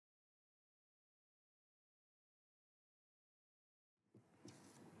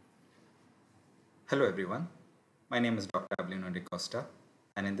Hello everyone, my name is Dr. Avelyno D Costa,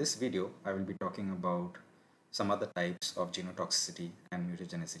 and in this video I will be talking about some other types of genotoxicity and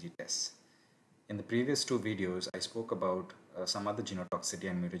mutagenicity tests. In the previous two videos I spoke about some other genotoxicity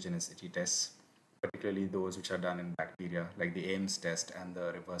and mutagenicity tests, particularly those which are done in bacteria like the Ames test and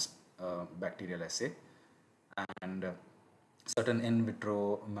the reverse bacterial assay, and certain in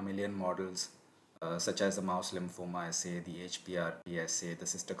vitro mammalian models such as the mouse lymphoma assay, the HPRP assay, the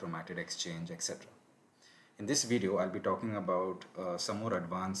sister chromatid exchange, etc. In this video, I'll be talking about some more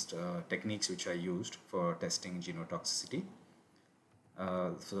advanced techniques which are used for testing genotoxicity.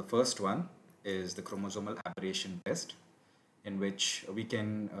 So the first one is the chromosomal aberration test, in which we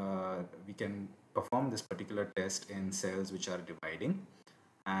can perform this particular test in cells which are dividing,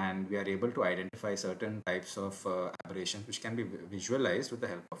 and we are able to identify certain types of aberrations which can be visualized with the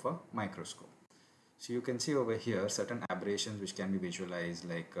help of a microscope. So you can see over here certain aberrations which can be visualized,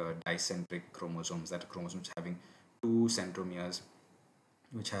 like dicentric chromosomes, that are chromosomes having two centromeres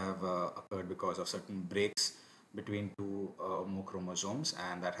which have occurred because of certain breaks between two or more chromosomes,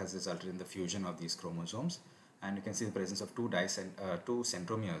 and that has resulted in the fusion of these chromosomes. And you can see the presence of two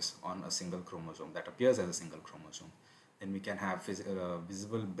centromeres on a single chromosome that appears as a single chromosome. Then we can have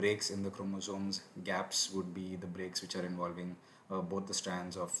visible breaks in the chromosomes. Gaps would be the breaks which are involving both the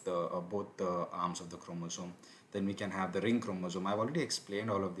strands of both the arms of the chromosome. Then we can have the ring chromosome. I've already explained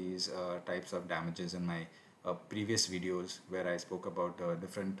all of these types of damages in my previous videos, where I spoke about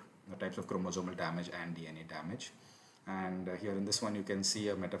different types of chromosomal damage and DNA damage. And here in this one you can see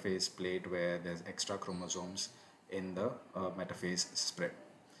a metaphase plate where there's extra chromosomes in the metaphase spread.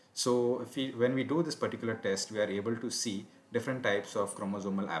 So when we do this particular test, we are able to see different types of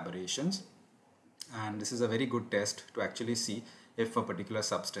chromosomal aberrations, and this is a very good test to actually see if a particular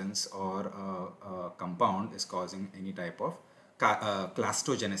substance or a compound is causing any type of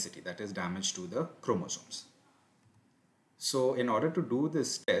clastogenicity, that is damage to the chromosomes. So in order to do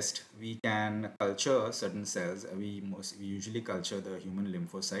this test, we can culture certain cells. We usually culture the human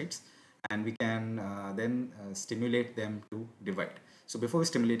lymphocytes, and we can then stimulate them to divide. So before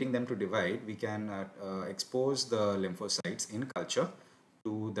stimulating them to divide, we can expose the lymphocytes in culture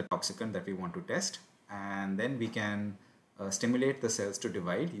to the toxicant that we want to test, and then we can stimulate the cells to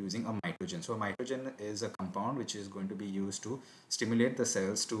divide using a mitogen. So a mitogen is a compound which is going to be used to stimulate the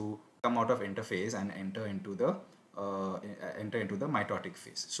cells to come out of interphase and enter into the mitotic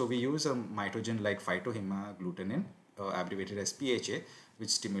phase. So we use a mitogen like phytohemagglutinin, abbreviated as PHA,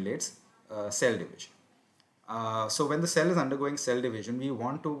 which stimulates cell division. So when the cell is undergoing cell division, we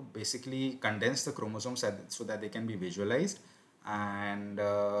want to basically condense the chromosomes so that they can be visualized, and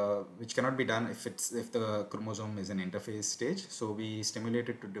which cannot be done if the chromosome is in interphase stage. So we stimulate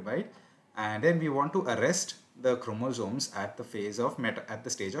it to divide, and then we want to arrest the chromosomes at the stage of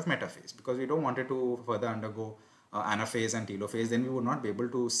metaphase, because we don't want it to further undergo anaphase and telophase. Then we would not be able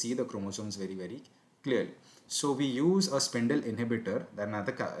to see the chromosomes very clearly. So we use a spindle inhibitor.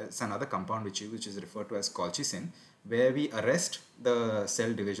 It's another compound which is referred to as colchicine, where we arrest the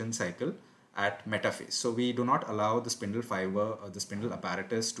cell division cycle at metaphase. So we do not allow the spindle fiber or the spindle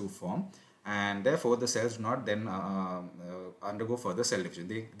apparatus to form, and therefore the cells do not then undergo further cell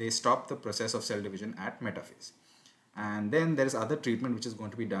division. They stop the process of cell division at metaphase. And then there is other treatment which is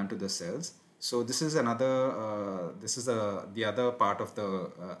going to be done to the cells. So this is the other part of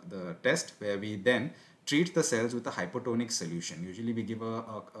the test, where we then treat the cells with a hypotonic solution. Usually we give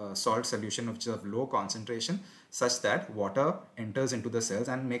a salt solution which is of low concentration, such that water enters into the cells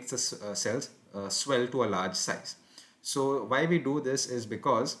and makes the cells swell to a large size. So why we do this is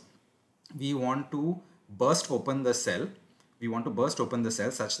because we want to burst open the cell. We want to burst open the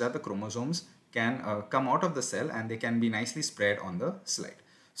cell such that the chromosomes can come out of the cell and they can be nicely spread on the slide.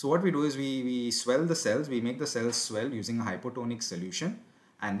 So what we do is we swell the cells, we make the cells swell using a hypotonic solution,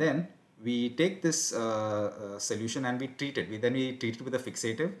 and then we take this solution and we treat it. We treat it with a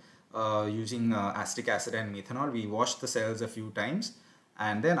fixative using acetic acid and methanol. We wash the cells a few times,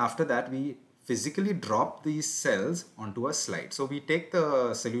 and then after that we physically drop these cells onto a slide. So we take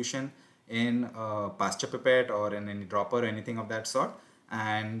the solution in a pasture pipette or in any dropper or anything of that sort,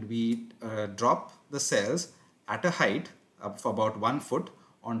 and we drop the cells at a height of about 1 foot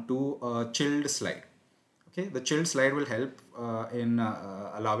onto a chilled slide. Okay, the chilled slide will help in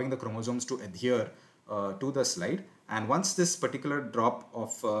allowing the chromosomes to adhere to the slide, and once this particular drop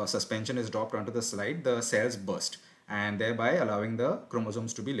of suspension is dropped onto the slide, the cells burst, and thereby allowing the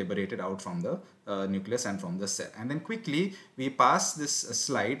chromosomes to be liberated out from the nucleus and from the cell. And then quickly we pass this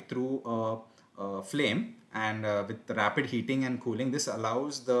slide through flame, and with the rapid heating and cooling, this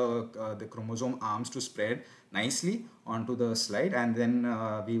allows the chromosome arms to spread nicely onto the slide, and then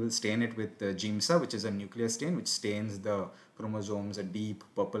we will stain it with GIMSA, which is a nuclear stain which stains the chromosomes a deep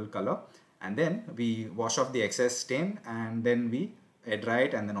purple color, and then we wash off the excess stain, and then we air dry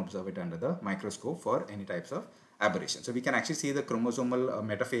it and then observe it under the microscope for any types of aberration. So we can actually see the chromosomal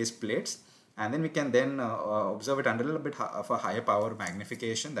metaphase plates, and then we can then observe it under a little bit of a higher power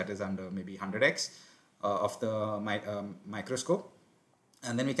magnification, that is under maybe 100x of the microscope,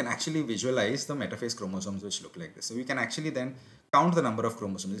 and then we can actually visualize the metaphase chromosomes which look like this. So we can actually then count the number of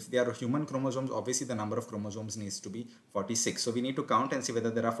chromosomes. If they are human chromosomes, obviously the number of chromosomes needs to be 46. So we need to count and see whether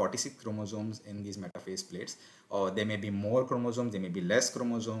there are 46 chromosomes in these metaphase plates, or there may be more chromosomes, there may be less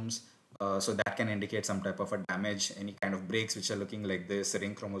chromosomes. So that can indicate some type of a damage, any kind of breaks which are looking like this,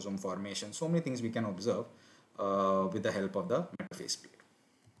 ring chromosome formation. So many things we can observe with the help of the metaphase plate.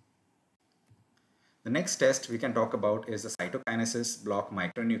 The next test we can talk about is the cytokinesis block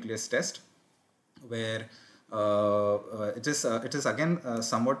micronucleus test, where it is again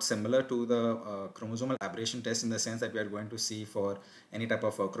somewhat similar to the chromosomal aberration test, in the sense that we are going to see for any type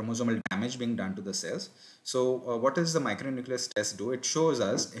of chromosomal damage being done to the cells. So what does the micronucleus test do? It shows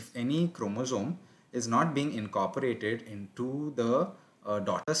us if any chromosome is not being incorporated into the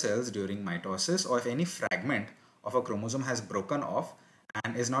daughter cells during mitosis, or if any fragment of a chromosome has broken off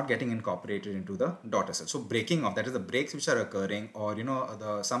and is not getting incorporated into the daughter cell. So breaking off, that is the breaks which are occurring, or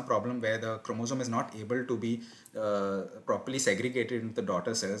some problem where the chromosome is not able to be properly segregated into the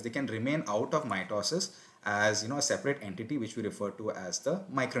daughter cells, they can remain out of mitosis as a separate entity which we refer to as the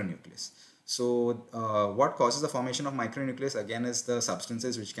micronucleus. So what causes the formation of micronucleus again is the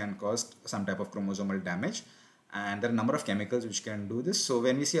substances which can cause some type of chromosomal damage, and there are a number of chemicals which can do this. So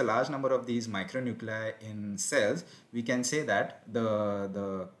when we see a large number of these micronuclei in cells, we can say that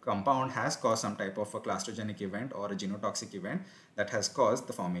the compound has caused some type of a clastrogenic event or a genotoxic event that has caused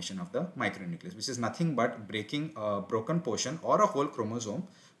the formation of the micronucleus, which is nothing but breaking a broken portion or a whole chromosome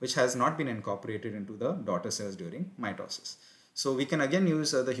which has not been incorporated into the daughter cells during mitosis. So we can again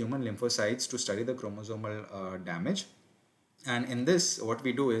use the human lymphocytes to study the chromosomal damage. And in this, what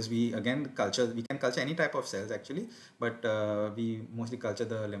we do is we can culture any type of cells actually, but we mostly culture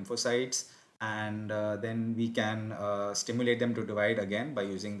the lymphocytes, and then we can stimulate them to divide again by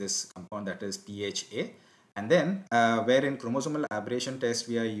using this compound, that is PHA. And then where in chromosomal aberration test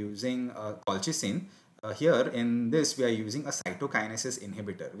we are using colchicine, here in this we are using a cytokinesis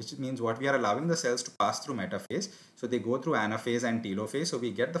inhibitor, which means what we are allowing the cells to pass through metaphase. So they go through anaphase and telophase, so we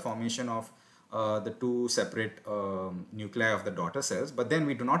get the formation of the two separate nuclei of the daughter cells, but then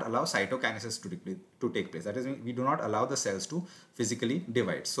we do not allow cytokinesis to take place. That is, we do not allow the cells to physically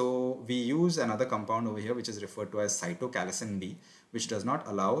divide. So we use another compound over here which is referred to as cytocalicin D, which does not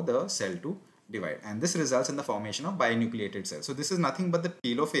allow the cell to divide, and this results in the formation of binucleated cells. So this is nothing but the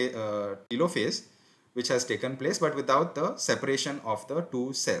telophase which has taken place, but without the separation of the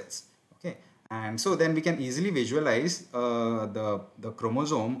two cells. Okay. And so then we can easily visualize the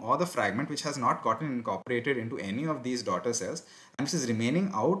chromosome or the fragment which has not gotten incorporated into any of these daughter cells, and which is remaining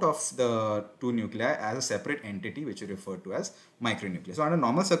out of the two nuclei as a separate entity which we refer to as micronucleus. So under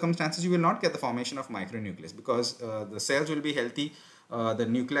normal circumstances, you will not get the formation of micronucleus because the cells will be healthy, the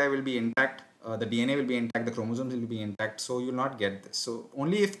nuclei will be intact, the DNA will be intact, the chromosomes will be intact, so you will not get this. So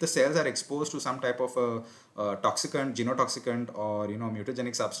only if the cells are exposed to some type of a toxicant, genotoxicant, or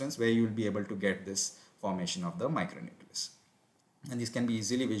mutagenic substance, where you will be able to get this formation of the micronucleus. And these can be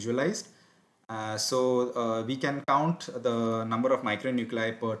easily visualized. So we can count the number of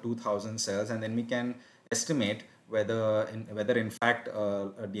micronuclei per 2000 cells, and then we can estimate whether in fact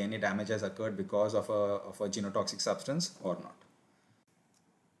DNA damage has occurred because of a genotoxic substance or not.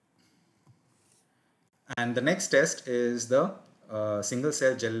 And the next test is the single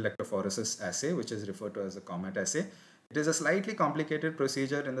cell gel electrophoresis assay, which is referred to as the COMET assay. It is a slightly complicated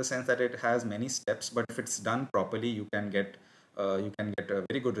procedure in the sense that it has many steps, but if it's done properly, you can get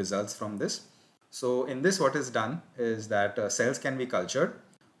very good results from this. So in this, what is done is that cells can be cultured,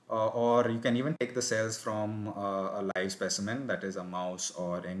 or you can even take the cells from a live specimen, that is a mouse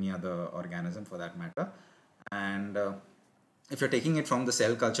or any other organism for that matter. And if you're taking it from the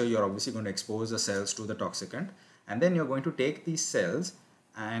cell culture, you're obviously going to expose the cells to the toxicant, and then you're going to take these cells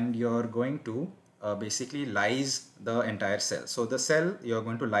and you're going to basically lyse the entire cell. So the cell, you're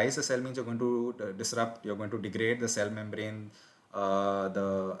going to lyse the cell means you're going to disrupt, you're going to degrade the cell membrane,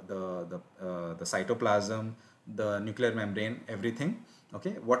 the cytoplasm, the nuclear membrane, everything.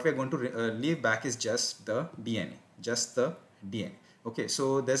 Okay, what we're going to leave back is just the DNA, Okay,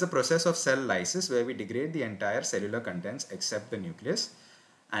 so there's a process of cell lysis where we degrade the entire cellular contents except the nucleus,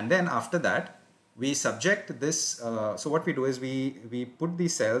 and then after that we subject this, so what we do is we put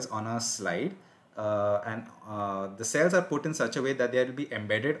these cells on a slide, and the cells are put in such a way that they will be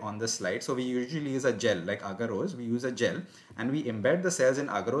embedded on the slide. So we usually use a gel like agarose. We use a gel and we embed the cells in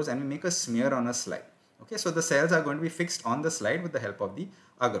agarose and we make a smear on a slide. Okay, so the cells are going to be fixed on the slide with the help of the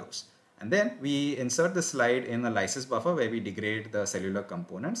agarose. And then we insert the slide in a lysis buffer where we degrade the cellular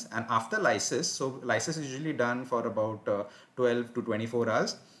components. And after lysis, so lysis is usually done for about 12 to 24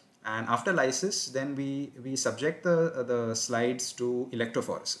 hours. And after lysis, then we subject the slides to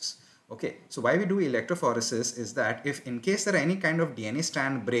electrophoresis. Okay, so why we do electrophoresis is that if in case there are any kind of DNA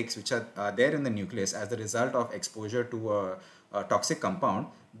strand breaks which are there in the nucleus as the result of exposure to a toxic compound,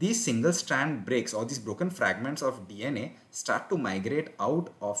 these single strand breaks or these broken fragments of DNA start to migrate out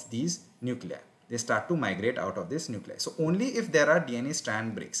of these nuclei. They start to migrate out of this nuclei. So only if there are DNA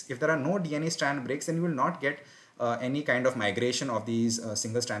strand breaks. If there are no DNA strand breaks, then you will not get any kind of migration of these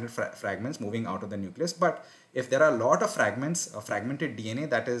single-stranded fragments moving out of the nucleus. But if there are a lot of fragments, fragmented DNA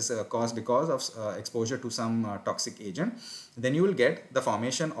that is caused because of exposure to some toxic agent, then you will get the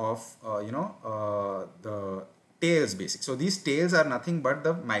formation of the tails basic. So these tails are nothing but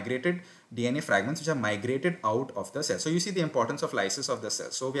the migrated DNA fragments which are migrated out of the cell. So you see the importance of lysis of the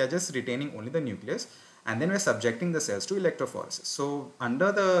cell. So we are just retaining only the nucleus, and then we're subjecting the cells to electrophoresis. So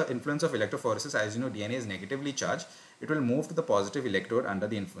under the influence of electrophoresis, as you know, DNA is negatively charged. It will move to the positive electrode under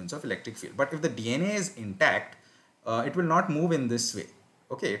the influence of electric field. But if the DNA is intact, it will not move in this way.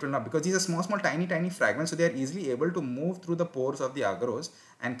 Okay, it will not, because these are small, tiny fragments. So they are easily able to move through the pores of the agarose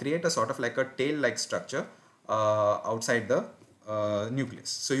and create a sort of like a tail-like structure outside the nucleus.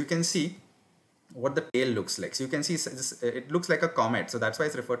 So you can see what the tail looks like. So you can see it looks like a comet. So that's why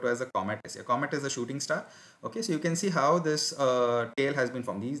it's referred to as a comet. A comet is a shooting star. Okay, so you can see how this tail has been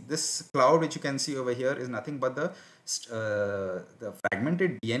formed. This cloud which you can see over here is nothing but the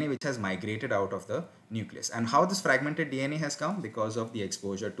fragmented DNA which has migrated out of the nucleus. And how this fragmented DNA has come? Because of the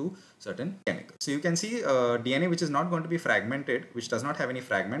exposure to certain chemicals. So you can see DNA which is not going to be fragmented, which does not have any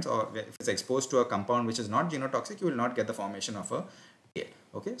fragments, or if it's exposed to a compound which is not genotoxic, you will not get the formation of a tail.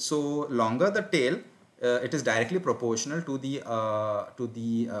 Okay, so longer the tail, it is directly proportional to the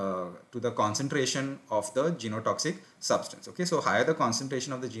concentration of the genotoxic substance. Okay, so higher the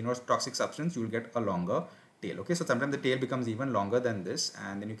concentration of the genotoxic substance, you will get a longer tail. Okay, so sometimes the tail becomes even longer than this,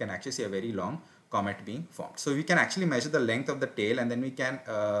 and then you can actually see a very long comet being formed. So we can actually measure the length of the tail, and then we can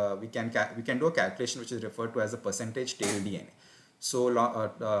do a calculation which is referred to as the percentage tail DNA. So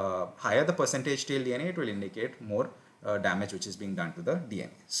higher the percentage tail DNA, it will indicate more damage which is being done to the DNA.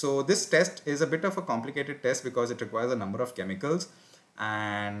 So this test is a bit of a complicated test because it requires a number of chemicals,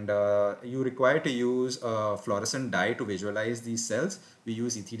 and you require to use a fluorescent dye to visualize these cells. We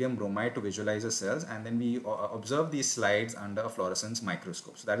use ethidium bromide to visualize the cells, and then we observe these slides under a fluorescence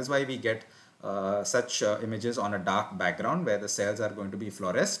microscope. So that is why we get such images on a dark background where the cells are going to be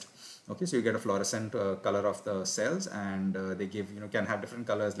fluoresced. Okay, so you get a fluorescent color of the cells, and they give, can have different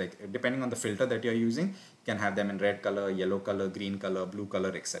colors, like depending on the filter that you're using, you can have them in red color, yellow color, green color, blue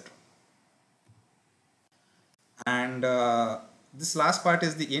color, etc. And this last part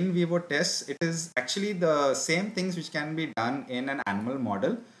is the in vivo test. It is actually the same things which can be done in an animal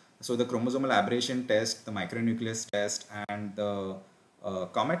model. So the chromosomal aberration test, the micronucleus test, and the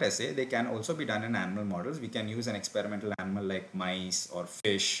comet assay, they can also be done in animal models. We can use an experimental animal like mice or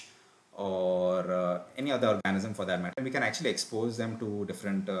fish or any other organism for that matter. We can actually expose them to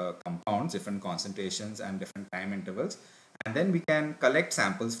different compounds, different concentrations and different time intervals, and then we can collect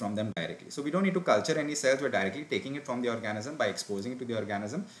samples from them directly. So we don't need to culture any cells, we're directly taking it from the organism by exposing it to the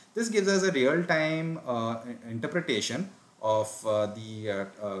organism. This gives us a real-time interpretation of the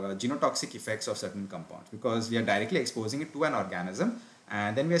genotoxic effects of certain compounds, because we are directly exposing it to an organism,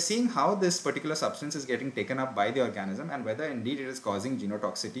 and then we are seeing how this particular substance is getting taken up by the organism and whether indeed it is causing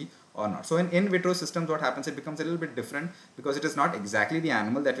genotoxicity or not. So in vitro systems, what happens, it becomes a little bit different because it is not exactly the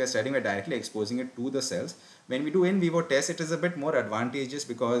animal that we are studying, we are directly exposing it to the cells. When we do in vivo tests, it is a bit more advantageous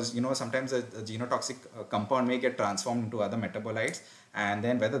because sometimes a genotoxic compound may get transformed into other metabolites, and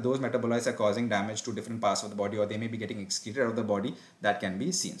then whether those metabolites are causing damage to different parts of the body or they may be getting excreted out of the body, that can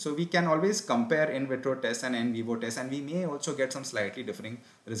be seen. So we can always compare in vitro tests and in vivo tests, and we may also get some slightly differing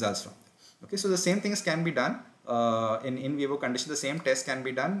results from them. Okay, so the same things can be done in vivo conditions. The same test can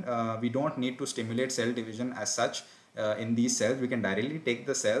be done. We don't need to stimulate cell division as such. In these cells, we can directly take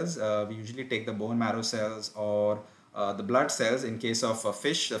the cells. We usually take the bone marrow cells or the blood cells. In case of a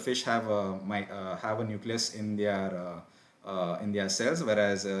fish, the fish have a nucleus in their in their cells,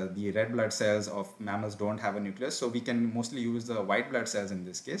 whereas the red blood cells of mammals don't have a nucleus. So we can mostly use the white blood cells in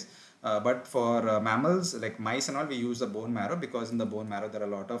this case. But for mammals like mice and all, we use the bone marrow, because in the bone marrow there are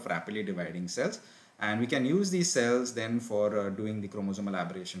a lot of rapidly dividing cells. And we can use these cells then for doing the chromosomal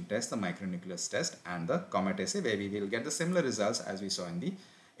aberration test, the micronucleus test, and the comet assay, where we will get the similar results as we saw in the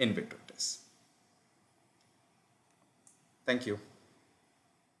in vitro test. Thank you.